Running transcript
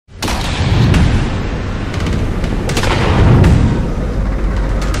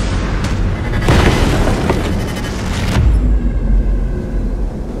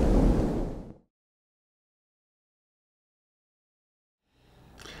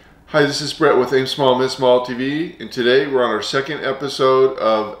Hi, this is Brett with Aim Small, Miss Small TV, and today we're on our second episode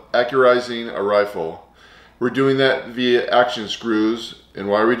of accurizing a rifle. We're doing that via action screws, and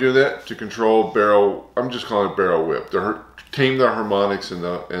why are we doing that? To control barrel, I'm just calling it barrel whip, to tame the harmonics in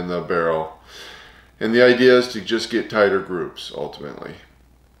the barrel. And the idea is to just get tighter groups, ultimately.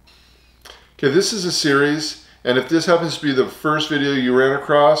 Okay, this is a series, and if this happens to be the first video you ran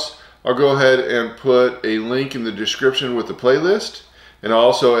across, I'll go ahead and put a link in the description with the playlist. And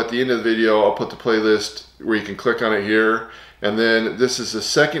also at the end of the video, I'll put the playlist where you can click on it here. And then this is the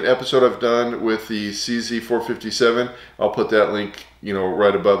second episode I've done with the CZ457. I'll put that link,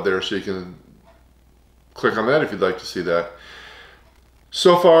 right above there so you can click on that if you'd like to see that.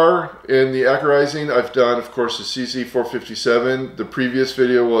 So far in the accurizing, I've done, of course, the CZ457. The previous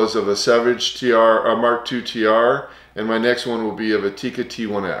video was of a Savage TR, a Mark II TR, and my next one will be of a Tikka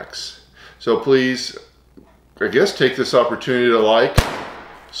T1X. So please, I guess, take this opportunity to like,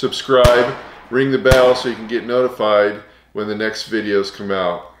 subscribe, ring the bell so you can get notified when the next videos come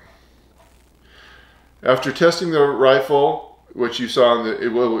out. After testing the rifle, which you saw in the,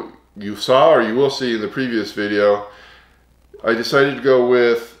 you will see in the previous video, I decided to go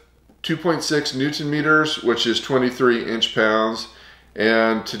with 2.6 Newton meters, which is 23 inch-pounds.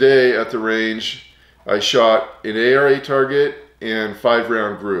 And today at the range, I shot an ARA target and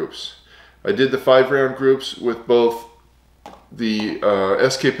 5-round groups. I did the 5-round groups with both the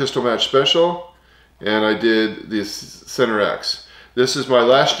SK Pistol Match Special, and I did the Center X. This is my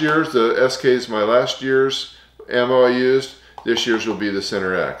last year's, the SK is my last year's ammo I used. This year's will be the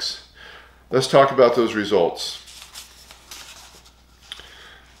Center X. Let's talk about those results.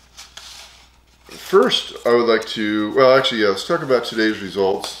 First, I would like to, let's talk about today's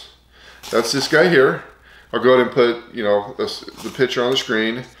results. That's this guy here. I'll go ahead and put, the picture on the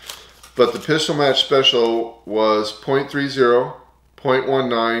screen. But the Pistol Match Special was 0.30,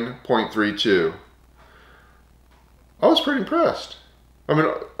 0.19, 0.32. I was pretty impressed. I mean,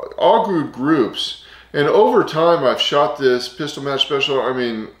 all good groups. And over time, I've shot this Pistol Match Special,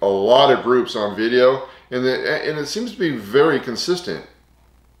 a lot of groups on video. And it seems to be very consistent.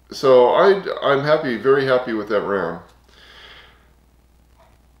 So I'm happy, very happy with that round.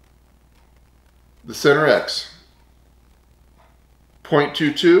 The Center X,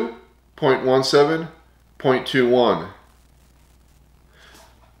 0.22. 0.17, 0.21.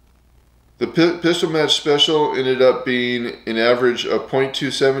 The Pistol Match Special ended up being an average of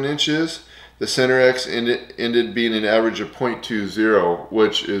 0.27 inches. The Center X ended being an average of 0.20,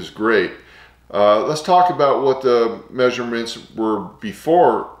 which is great. Let's talk about what the measurements were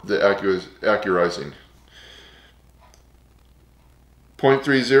before the accurizing.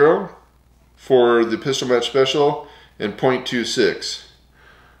 0.30 for the Pistol Match Special and 0.26.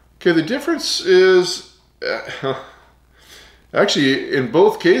 Okay, the difference is actually in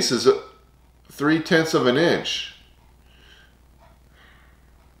both cases 0.3 of an inch.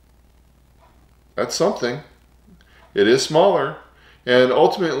 That's something. It is smaller, and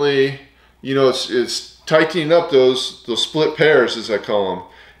ultimately, it's tightening up those split pairs, as I call them,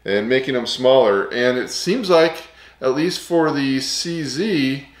 and making them smaller. And it seems like, at least for the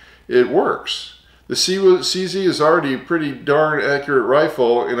CZ, it works. The CZ is already a pretty darn accurate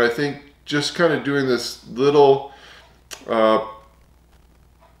rifle, and I think just kind of doing this little,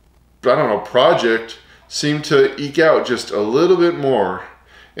 project seemed to eke out just a little bit more.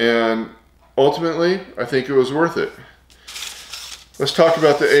 And ultimately, I think it was worth it. Let's talk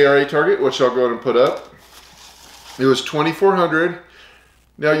about the ARA target, which I'll go ahead and put up. It was 2400.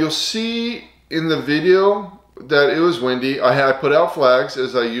 Now you'll see in the video that it was windy. I put out flags,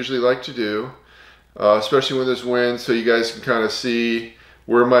 as I usually like to do. Especially when there's wind, so you guys can kind of see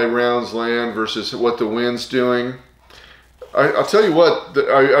where my rounds land versus what the wind's doing. I'll tell you what,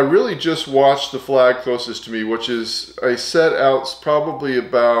 I really just watched the flag closest to me, which is, I set out probably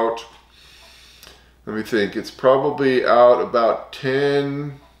about, let me think, it's probably out about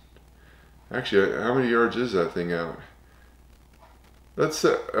 10, actually, how many yards is that thing out? That's,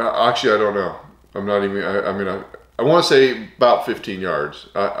 actually, I don't know. I'm not even, I want to say about 15 yards.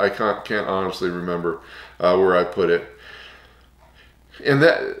 I can't honestly remember where I put it. And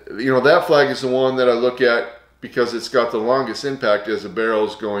that, that flag is the one that I look at because it's got the longest impact as the barrel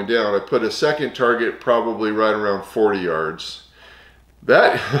is going down. I put a second target probably right around 40 yards.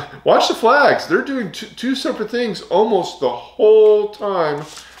 Watch the flags. They're doing two separate things almost the whole time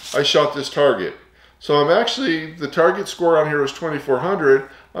I shot this target. So I'm actually, the target score on here was 2400.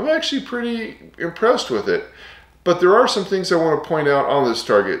 I'm actually pretty impressed with it. But there are some things I want to point out on this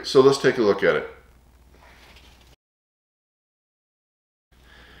target, so let's take a look at it.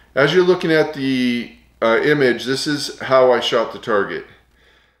 As you're looking at the image, this is how I shot the target.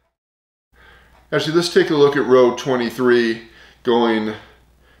 Actually, let's take a look at row 23 going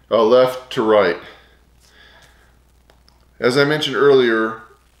left to right. As I mentioned earlier,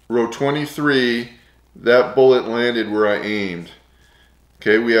 row 23, that bullet landed where I aimed.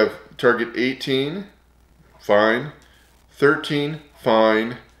 Okay, we have target 18, fine. 13,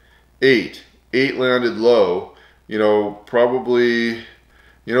 fine. 8 landed low, probably,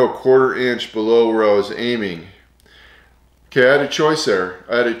 a quarter inch below where I was aiming. Okay, I had a choice there.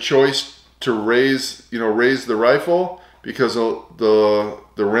 I had a choice to raise the rifle because the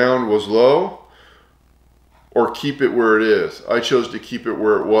round was low, or keep it where it is. I chose to keep it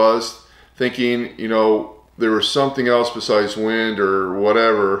where it was, thinking, there was something else besides wind or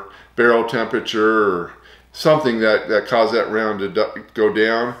whatever, barrel temperature or something that caused that round to go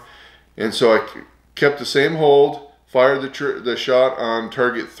down. And so I kept the same hold, fired the shot on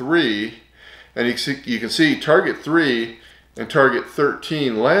target 3, and you can see target 3 and target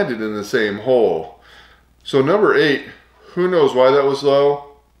 13 landed in the same hole. So number 8, who knows why that was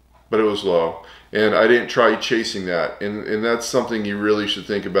low, but it was low. And I didn't try chasing that. And that's something you really should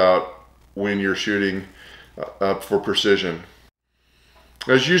think about when you're shooting for precision.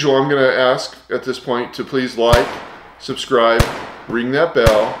 As usual, I'm going to ask at this point to please like, subscribe, ring that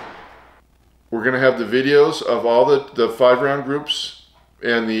bell. We're going to have the videos of all the 5-round groups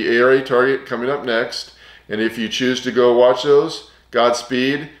and the ARA target coming up next. And if you choose to go watch those,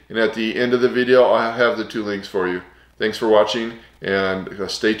 Godspeed. And at the end of the video, I'll have the 2 links for you. Thanks for watching, and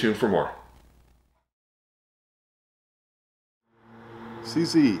stay tuned for more.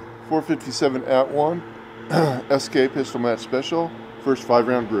 CZ 457 at 1 SK Pistol Match Special, first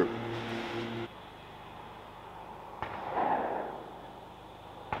 5-round group.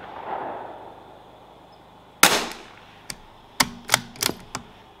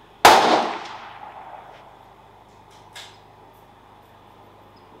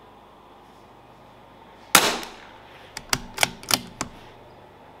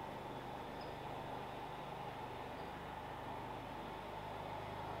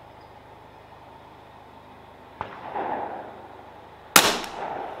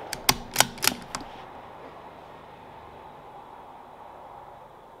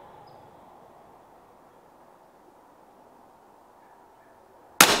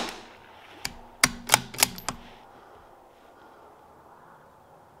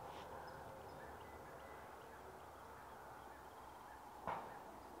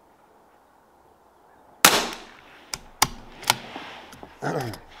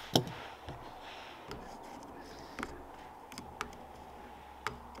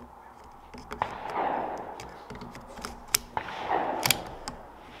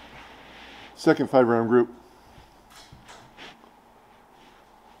 Second 5-round group.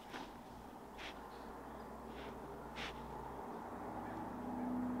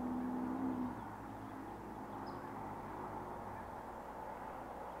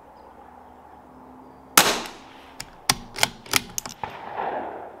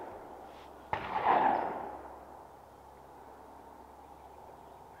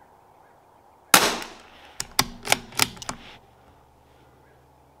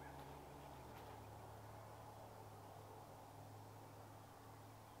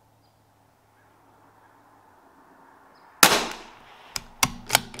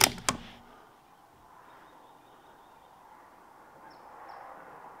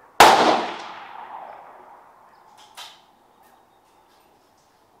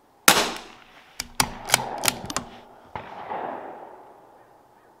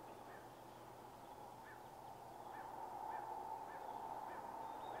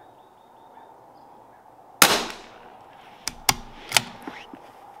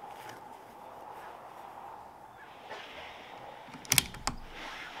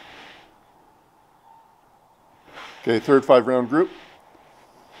 Okay, third 5-round group.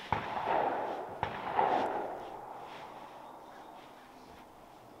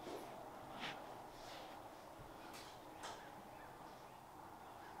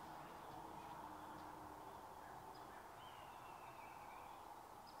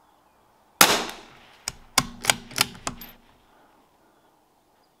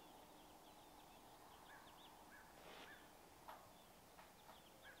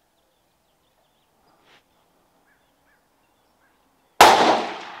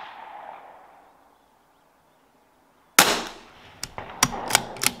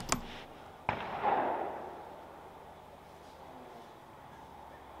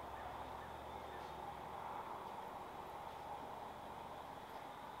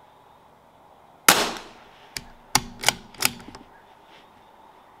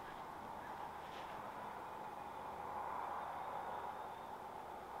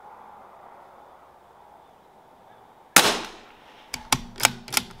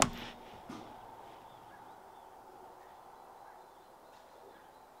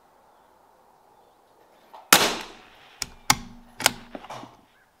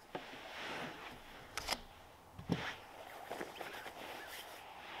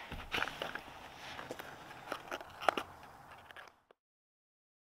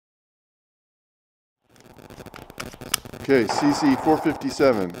 Okay, CC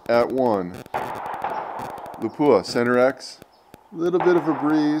 457 at 1. Lapua, center X. A little bit of a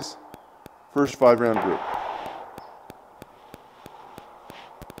breeze. First 5-round group.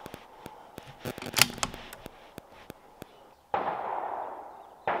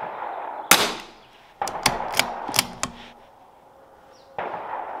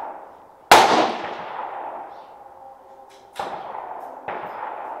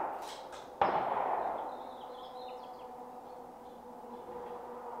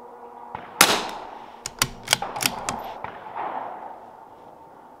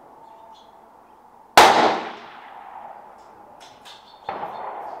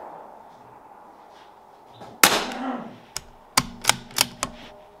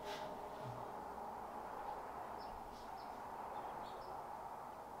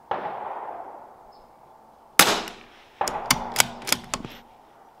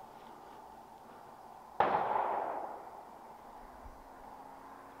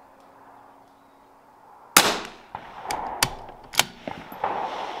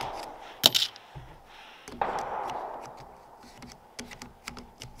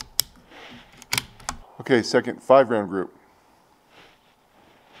 Okay, second 5-round group.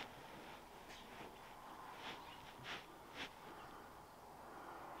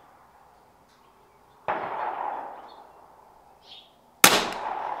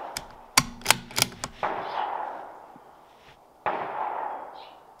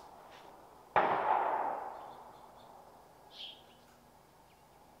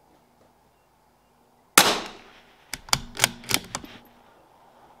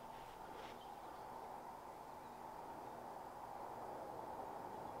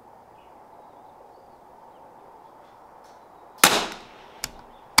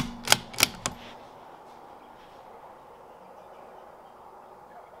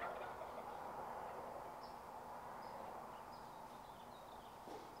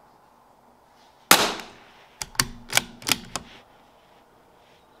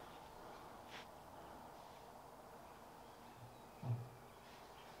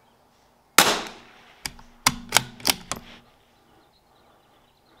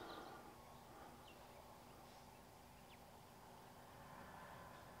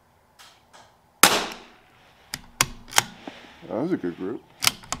 That was a good group.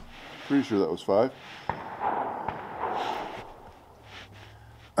 Pretty sure that was 5.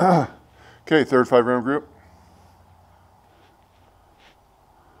 Okay, third 5-round group.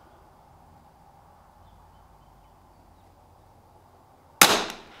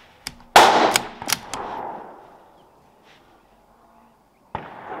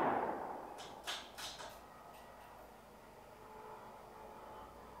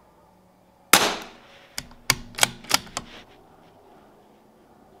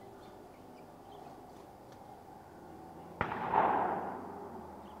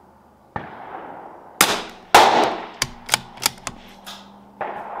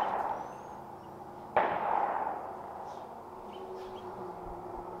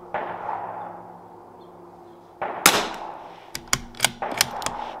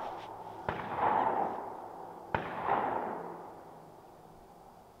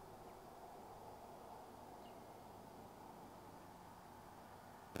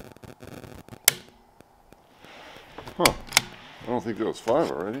 Huh. I don't think that was 5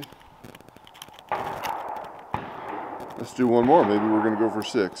 already. Let's do one more. Maybe we're going to go for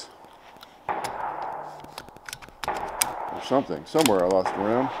 6. Or something. Somewhere I lost a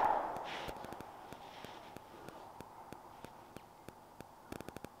round.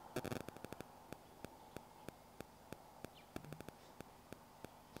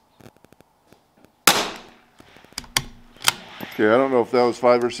 Okay, I don't know if that was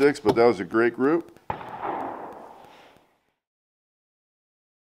 5 or 6, but that was a great group.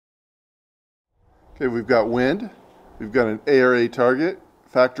 Okay, we've got wind. We've got an ARA target,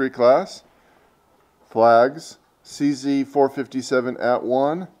 factory class, flags, CZ 457 at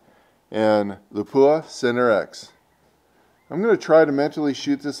 1, and Lapua center X. I'm going to try to mentally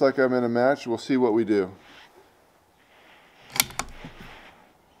shoot this like I'm in a match. We'll see what we do.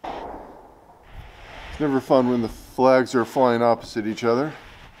 It's never fun when the flags are flying opposite each other.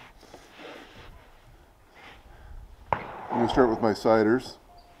 I'm going to start with my siders.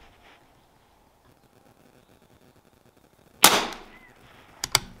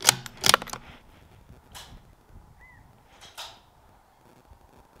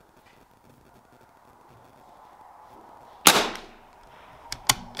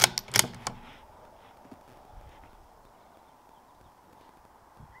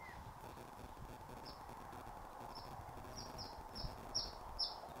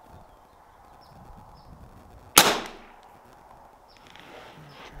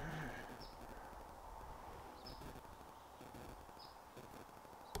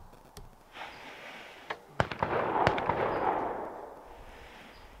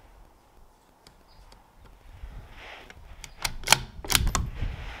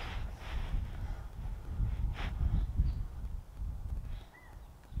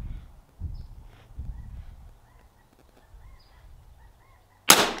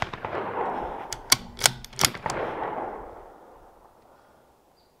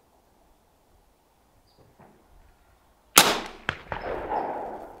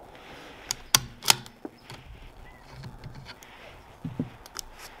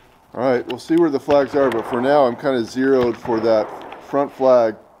 All right, we'll see where the flags are, but for now I'm kind of zeroed for that front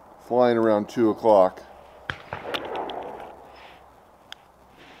flag flying around 2 o'clock.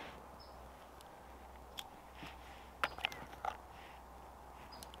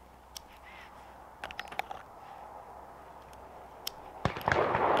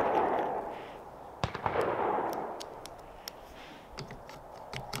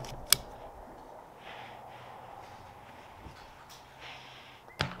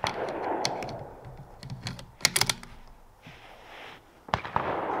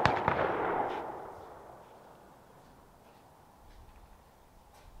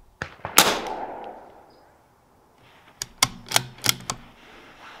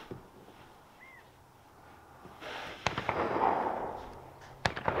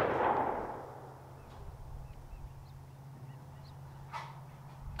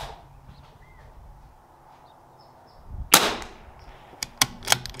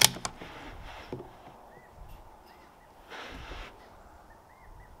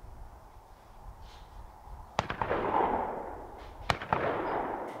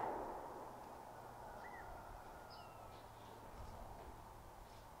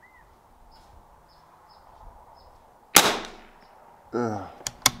 Ugh.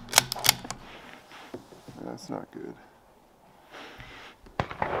 That's not good.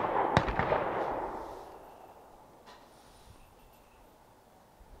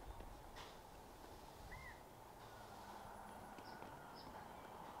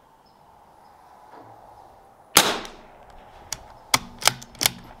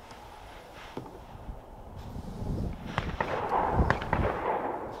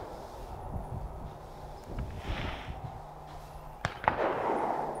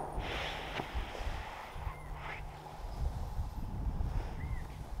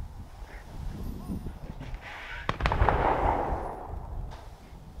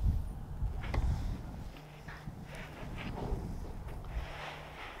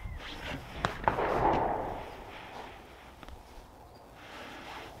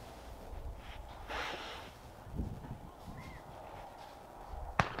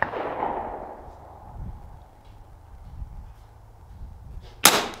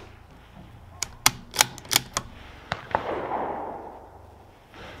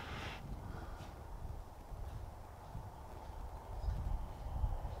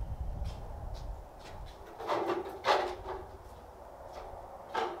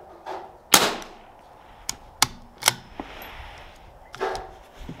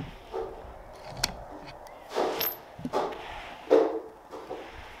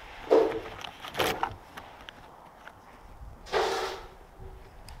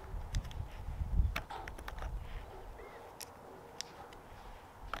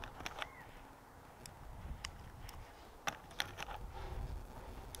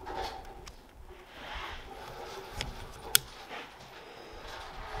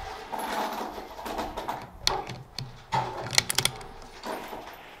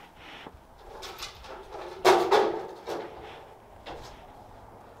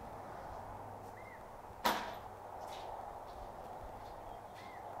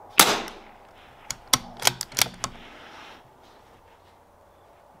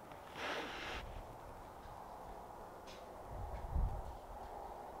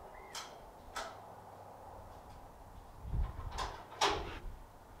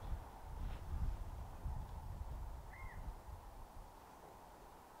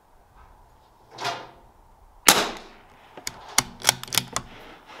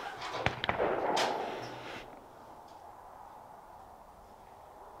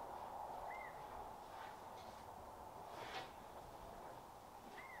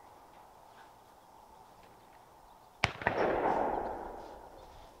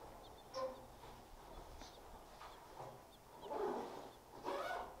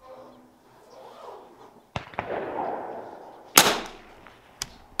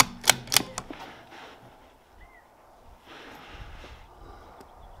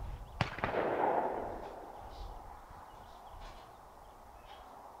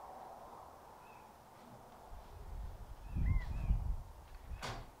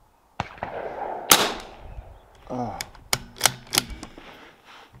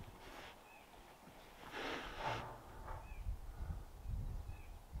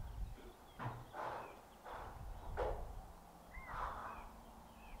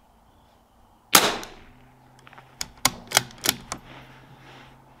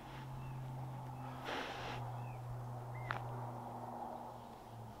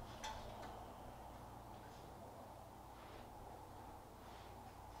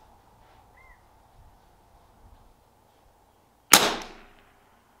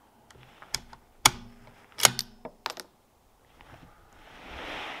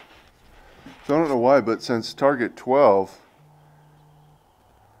 So I don't know why, but since target 12,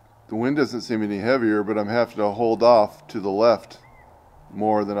 the wind doesn't seem any heavier, but I'm having to hold off to the left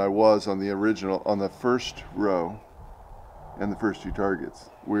more than I was on the original, on the first row and the first two targets.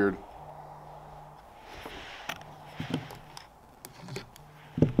 Weird.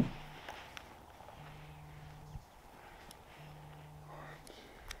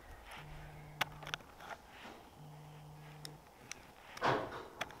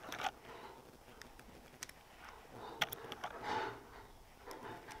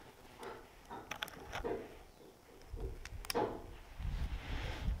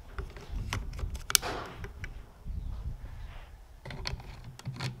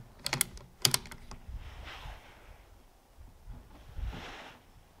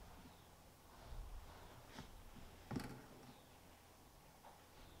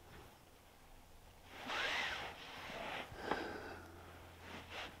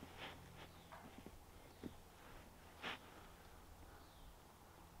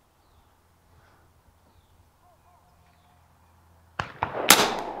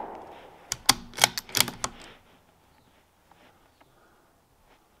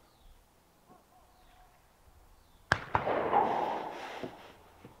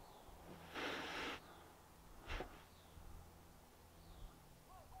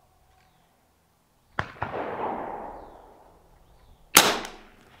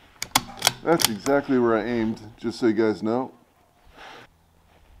 That's exactly where I aimed, just so you guys know.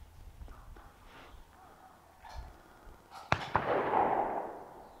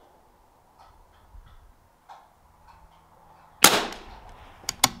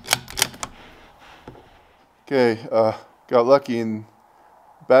 Okay, got lucky and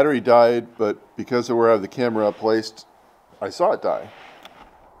battery died, but because of where I have the camera placed, I saw it die.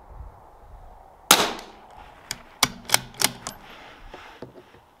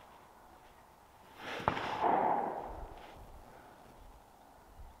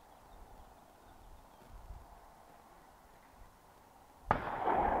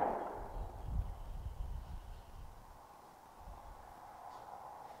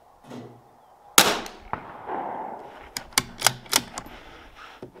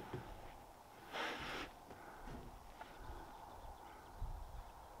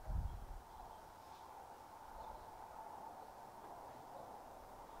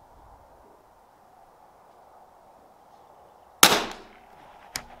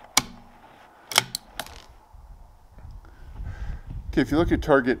 Okay, if you look at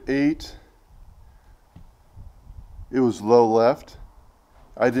target 8, it was low left.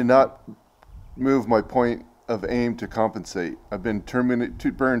 I did not move my point of aim to compensate. I've been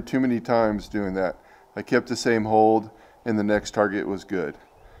burned too many times doing that. I kept the same hold and the next target was good.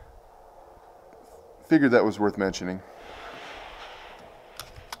 Figured that was worth mentioning.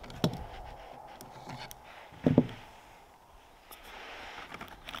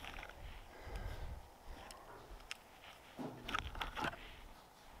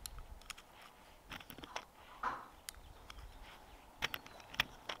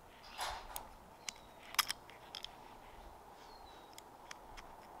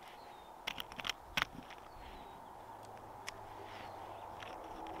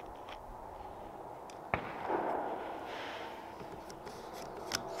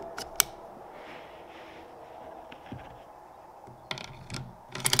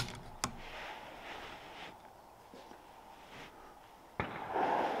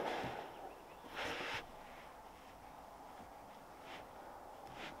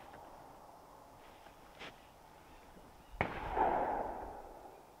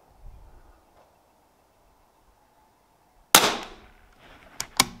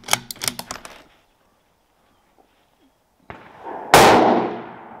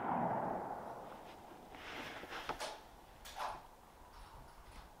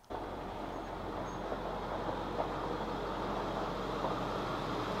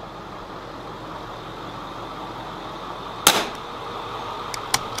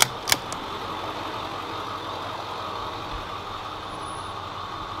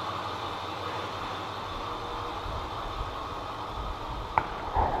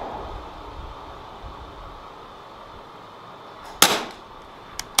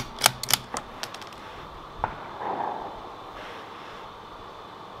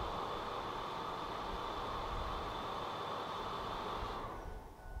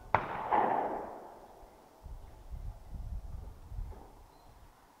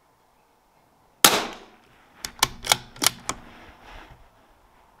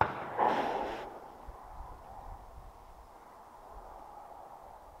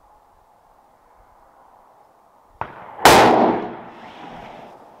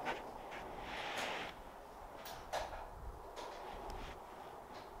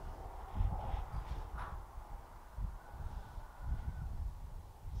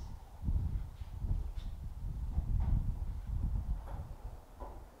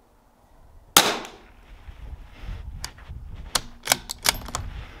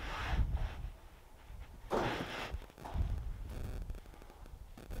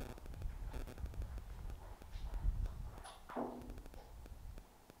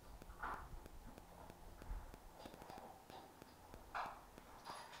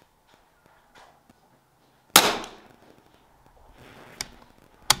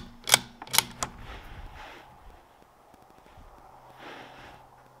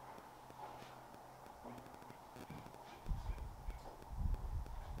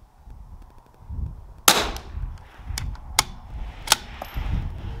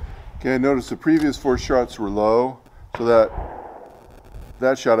 Okay, notice the previous 4 shots were low, so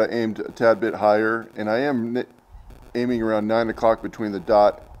that shot I aimed a tad bit higher, and I am aiming around 9 o'clock between the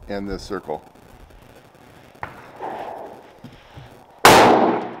dot and the circle.